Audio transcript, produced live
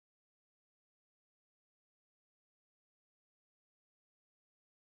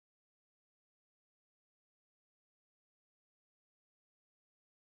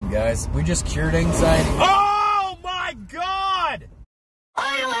Guys, we just cured anxiety. Oh my God!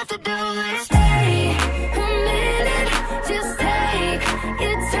 All you have to do is stay a minute, just take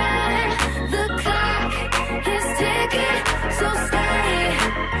your time. The clock is ticking, so stay.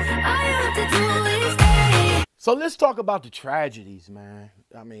 All you have to do is stay. So let's talk about the tragedies, man.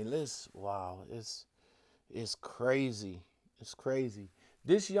 I mean, wow, it's crazy. It's crazy.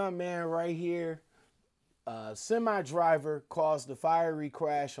 This young man right here, semi-driver, caused the fiery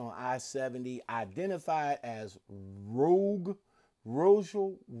crash on I-70, identified as Rogel,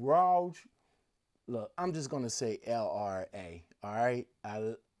 look, I'm just going to say L-R-A, all right?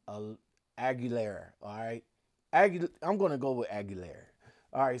 Aguilera, all right? I'm going to go with Aguilera.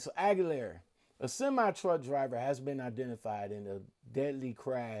 All right, so Aguilera, a semi-truck driver, has been identified in a deadly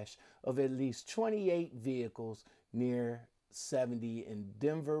crash of at least 28 vehicles near 70 in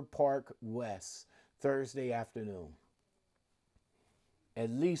Denver Park West Thursday afternoon.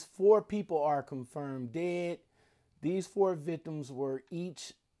 At least 4 people are confirmed dead. These 4 victims were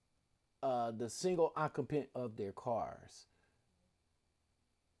each the single occupant of their cars.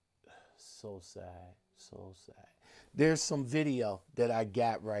 So sad, so sad. There's some video that I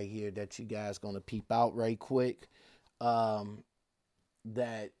got right here that you guys gonna peep out right quick. That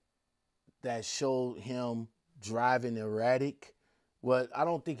showed him driving erratic. Well, I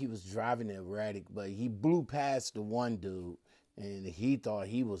don't think he was driving erratic, but he blew past the one dude, and he thought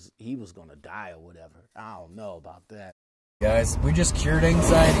he was gonna die or whatever. I don't know about that. Guys, we just cured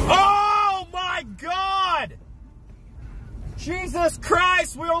anxiety. Oh my God! Jesus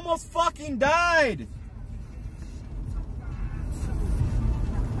Christ, we almost fucking died!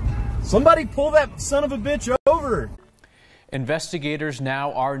 Somebody pull that son of a bitch over! Investigators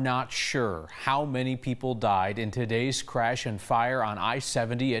now are not sure how many people died in today's crash and fire on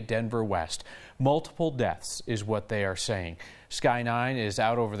I-70 at Denver West. Multiple deaths is what they are saying. Sky 9 is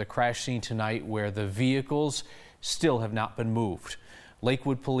out over the crash scene tonight, where the vehicles still have not been moved.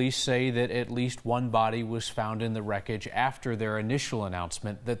 Lakewood police say that at least 1 body was found in the wreckage after their initial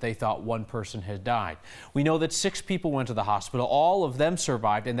announcement that they thought 1 person had died. We know that 6 people went to the hospital. All of them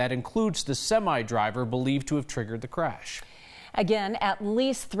survived, and that includes the semi-driver believed to have triggered the crash. Again, at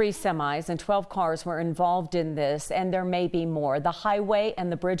least 3 semis and 12 cars were involved in this, and there may be more. The highway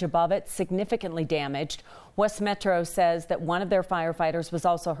and the bridge above it significantly damaged. West Metro says that one of their firefighters was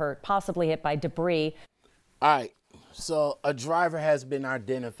also hurt, possibly hit by debris. All right, so a driver has been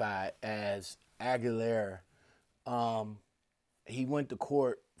identified as Aguilera. He went to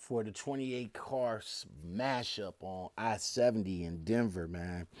court for the 28-car smash up on I-70 in Denver,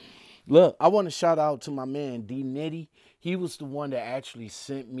 man. Look, I want to shout out to my man, D Nitty. He was the one that actually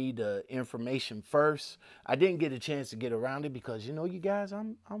sent me the information first. I didn't get a chance to get around it because, you know, you guys,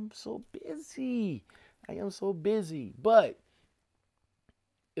 I'm so busy. I am so busy. But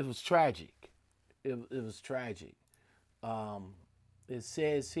it was tragic. It was tragic. It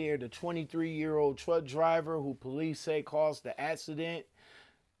says here the 23-year-old truck driver who police say caused the accident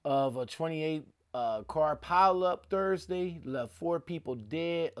of a 28-car pileup Thursday left 4 people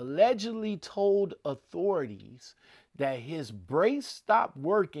dead, allegedly told authorities that his brakes stopped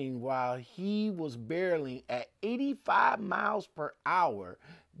working while he was barreling at 85 miles per hour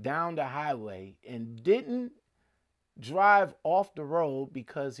down the highway and didn't drive off the road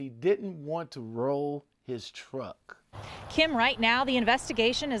because he didn't want to roll his truck. Kim, right now the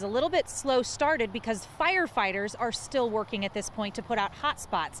investigation is a little bit slow started because firefighters are still working at this point to put out hot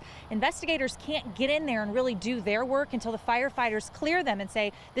spots. Investigators can't get in there and really do their work until the firefighters clear them and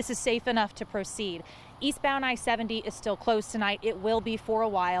say this is safe enough to proceed. Eastbound I-70 is still closed tonight. It will be for a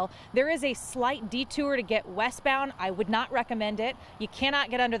while. There is a slight detour to get westbound. I would not recommend it. You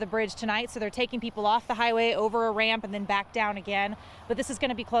cannot get under the bridge tonight, so they're taking people off the highway, over a ramp, and then back down again. But this is going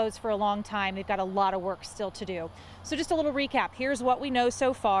to be closed for a long time. They've got a lot of work still to do. So just a little recap. Here's what we know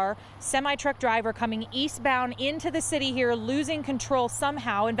so far. Semi-truck driver coming eastbound into the city here, losing control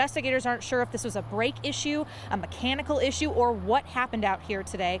somehow. Investigators aren't sure if this was a brake issue, a mechanical issue, or what happened out here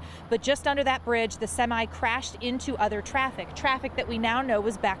today. But just under that bridge, the semi crashed into other traffic that we now know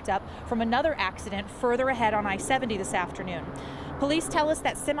was backed up from another accident further ahead on I-70 this afternoon. Police tell us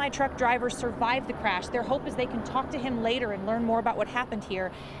that semi-truck driver survived the crash. Their hope is they can talk to him later and learn more about what happened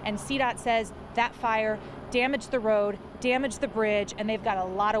here. And CDOT says that fire damaged the road, damaged the bridge, and they've got a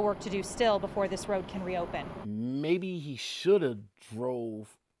lot of work to do still before this road can reopen. Maybe he should have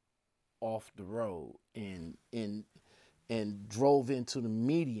drove off the road and drove into the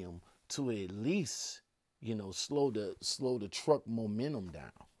medium to at least, you know, slow the truck momentum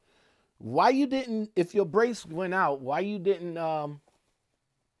down. Why you didn't, if your brakes went out, why you didn't,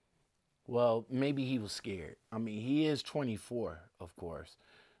 well, maybe he was scared. I mean, he is 24, of course.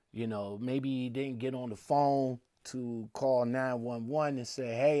 You know, maybe he didn't get on the phone to call 911 and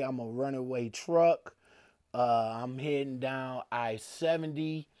say, hey, I'm a runaway truck. I'm heading down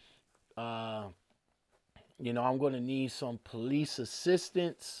I-70. You know, I'm going to need some police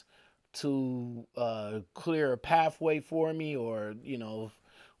assistance to clear a pathway for me, or, you know,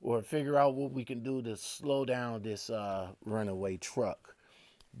 or figure out what we can do to slow down this runaway truck.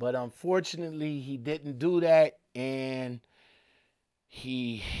 But unfortunately, he didn't do that, and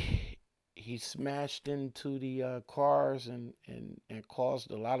he smashed into the cars and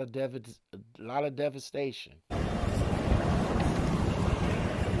caused a lot of devastation.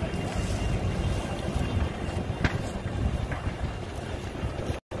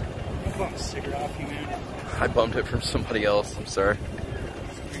 I bummed it from somebody else. I'm sorry.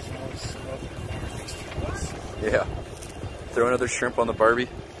 Yeah. Throw another shrimp on the Barbie.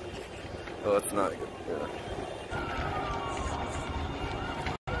 Oh, that's not good. Yeah.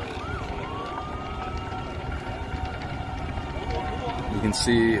 You can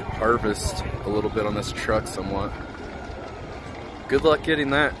see harvest a little bit on this truck somewhat. Good luck getting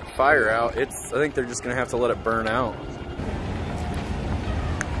that fire out. I think they're just gonna have to let it burn out.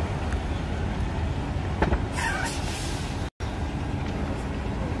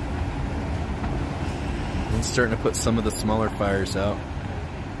 It's starting to put some of the smaller fires out.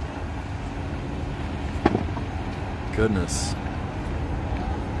 Goodness.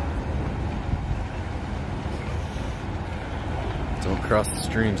 Don't cross the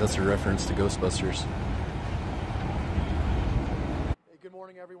streams. That's a reference to Ghostbusters. Hey, good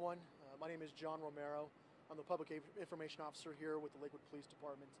morning, everyone. My name is John Romero. I'm the Public Information Officer here with the Lakewood Police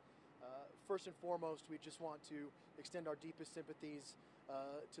Department. First and foremost, we just want to extend our deepest sympathies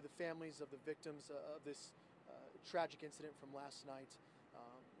to the families of the victims of this tragic incident from last night.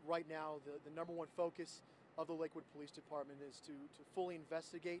 Right now, the number one focus of the Lakewood Police Department is to fully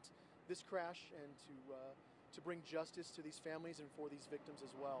investigate this crash and to bring justice to these families and for these victims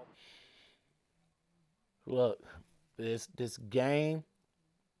as well. Look, this game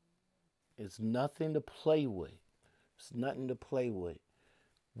is nothing to play with. It's nothing to play with.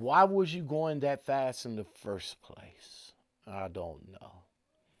 Why was you going that fast in the first place? I don't know.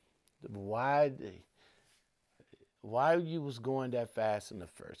 Why you was going that fast in the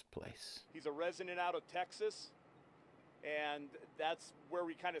first place? He's a resident out of Texas, and that's where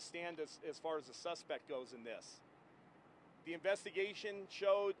we kind of stand as far as the suspect goes in this. The investigation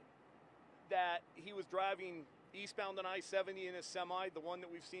showed that he was driving eastbound on I-70 in his semi, the one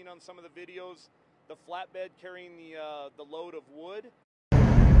that we've seen on some of the videos, the flatbed carrying the load of wood.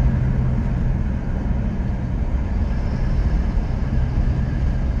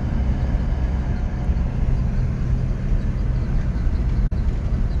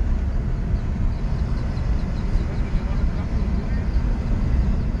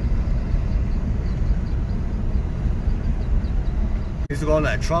 He's going to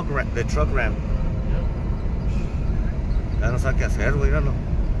the truck ramp. Ya no sabe qué hacer, güey, míralo.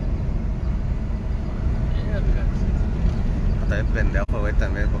 Está bien pendejo, güey,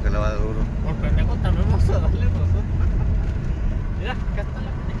 también, porque le va duro. Por pendejo también vamos a darle nosotros. Mira, acá está la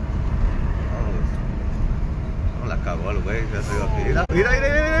pendeja. No, la cagó el güey, ya se iba aquí. Mira, mira,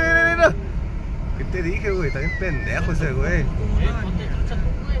 mira, mira, mira. ¿Qué te dije, güey? Está bien pendejo ese güey.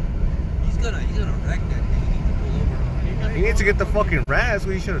 He's gonna wreck that. He needs to get the fucking rat. That's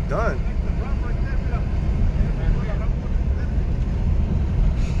what he should have done.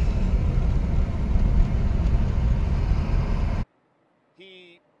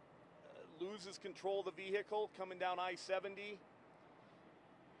 He loses control of the vehicle coming down I-70.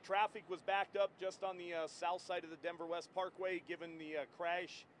 Traffic was backed up just on the south side of the Denver West Parkway, given the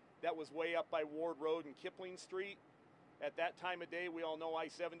crash that was way up by Ward Road and Kipling Street. At that time of day, we all know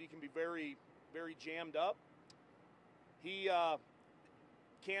I-70 can be very, very jammed up. He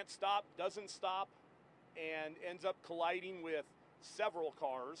can't stop, doesn't stop, and ends up colliding with several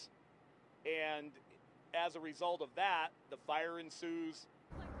cars. And as a result of that, the fire ensues.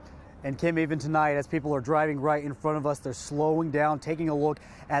 And Kim, even tonight, as people are driving right in front of us, they're slowing down, taking a look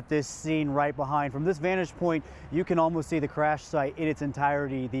at this scene right behind. From this vantage point, you can almost see the crash site in its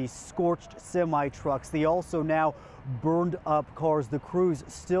entirety, the scorched semi-trucks, the also now burned up cars. The crew's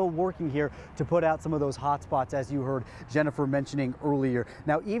still working here to put out some of those hot spots, as you heard Jennifer mentioning earlier.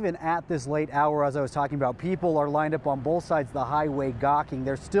 Now, even at this late hour, as I was talking about, people are lined up on both sides of the highway gawking.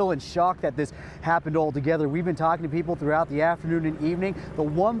 They're still in shock that this happened altogether. We've been talking to people throughout the afternoon and evening. The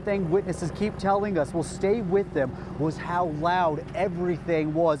one thing witnesses keep telling us will stay with them was how loud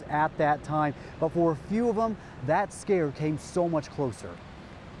everything was at that time. But for a few of them, that scare came so much closer.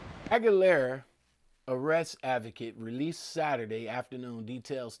 arrest advocate released Saturday afternoon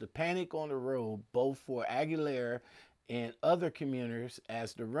details the panic on the road, both for Aguilera and other commuters,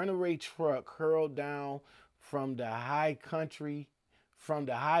 as the runaway truck hurled down from the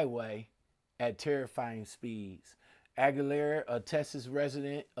highway at terrifying speeds. Aguilera, a Texas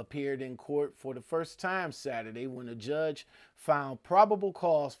resident, appeared in court for the first time Saturday when a judge found probable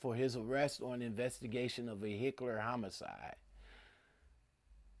cause for his arrest on investigation of vehicular homicide.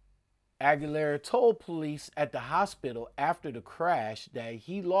 Aguilera told police at the hospital after the crash that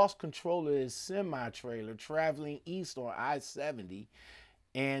he lost control of his semi-trailer traveling east on I-70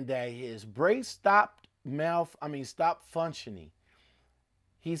 and that his brakes stopped functioning.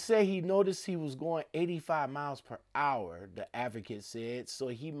 He said he noticed he was going 85 miles per hour, the advocate said, so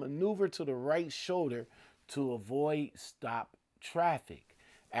he maneuvered to the right shoulder to avoid stop traffic.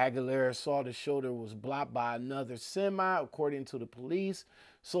 Aguilera saw the shoulder was blocked by another semi, according to the police,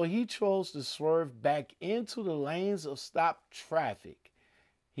 so he chose to swerve back into the lanes of stopped traffic.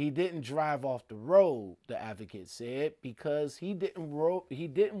 He didn't drive off the road, the advocate said, because he didn't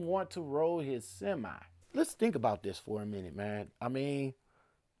want to roll his semi. Let's think about this for a minute, man. I mean,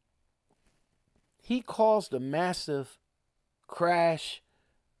 he caused a massive crash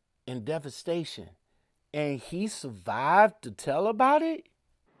and devastation, and he survived to tell about it?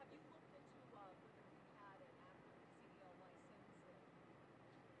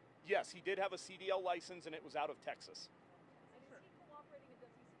 Yes, he did have a CDL license, and it was out of Texas.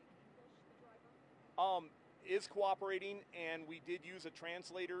 Is cooperating, and we did use a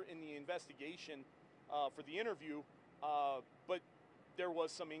translator in the investigation for the interview, but there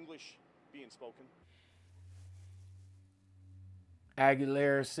was some English being spoken.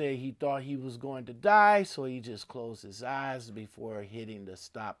 Aguilera said he thought he was going to die, so he just closed his eyes before hitting the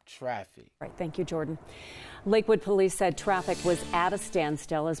stop traffic. Right, thank you, Jordan. Lakewood police said traffic was at a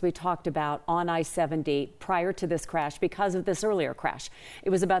standstill, as we talked about, on I-70 prior to this crash because of this earlier crash.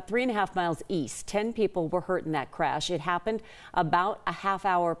 It was about 3.5 miles east. 10 people were hurt in that crash. It happened about a half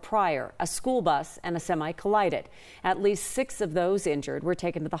hour prior. A school bus and a semi collided. At least 6 of those injured were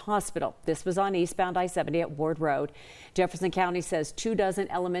taken to the hospital. This was on eastbound I-70 at Ward Road. Jefferson County says 24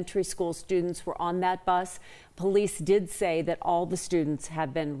 elementary school students were on that bus. Police did say that all the students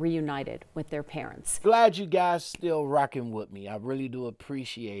have been reunited with their parents. Glad you guys still rocking with me. I really do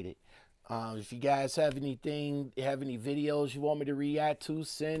appreciate it. If you guys have any videos you want me to react to,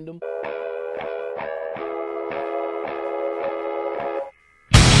 send them.